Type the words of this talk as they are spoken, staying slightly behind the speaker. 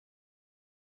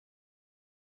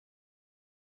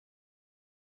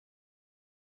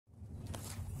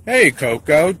Hey,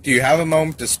 Coco, do you have a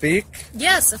moment to speak?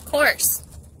 Yes, of course.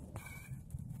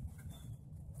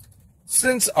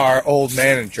 Since our old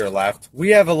manager left,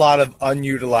 we have a lot of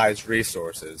unutilized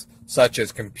resources, such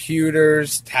as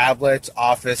computers, tablets,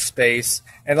 office space,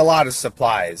 and a lot of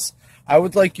supplies. I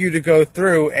would like you to go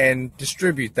through and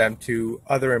distribute them to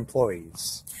other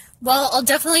employees. Well, I'll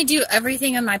definitely do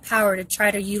everything in my power to try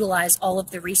to utilize all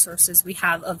of the resources we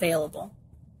have available.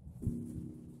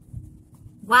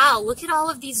 Wow, look at all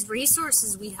of these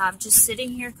resources we have just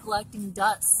sitting here collecting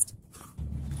dust.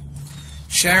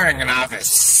 Sharing an office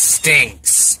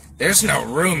stinks. There's no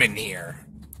room in here.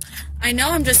 I know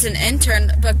I'm just an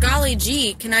intern, but golly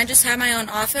gee, can I just have my own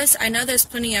office? I know there's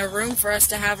plenty of room for us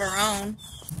to have our own.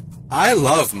 I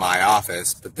love my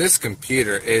office, but this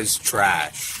computer is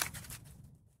trash.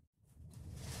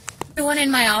 Everyone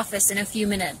in my office in a few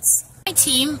minutes. My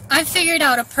team, I've figured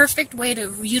out a perfect way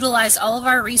to utilize all of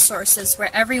our resources where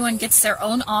everyone gets their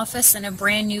own office and a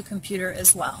brand new computer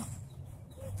as well.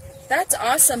 That's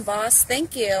awesome, boss.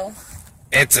 Thank you.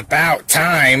 It's about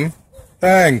time.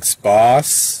 Thanks,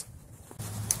 boss.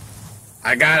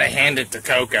 I gotta hand it to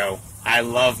Coco. I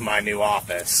love my new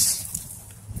office.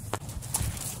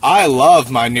 I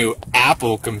love my new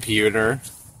Apple computer.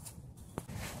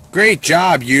 Great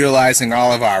job utilizing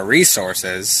all of our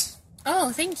resources.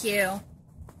 Oh, thank you.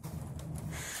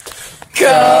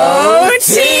 Go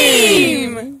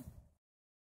team!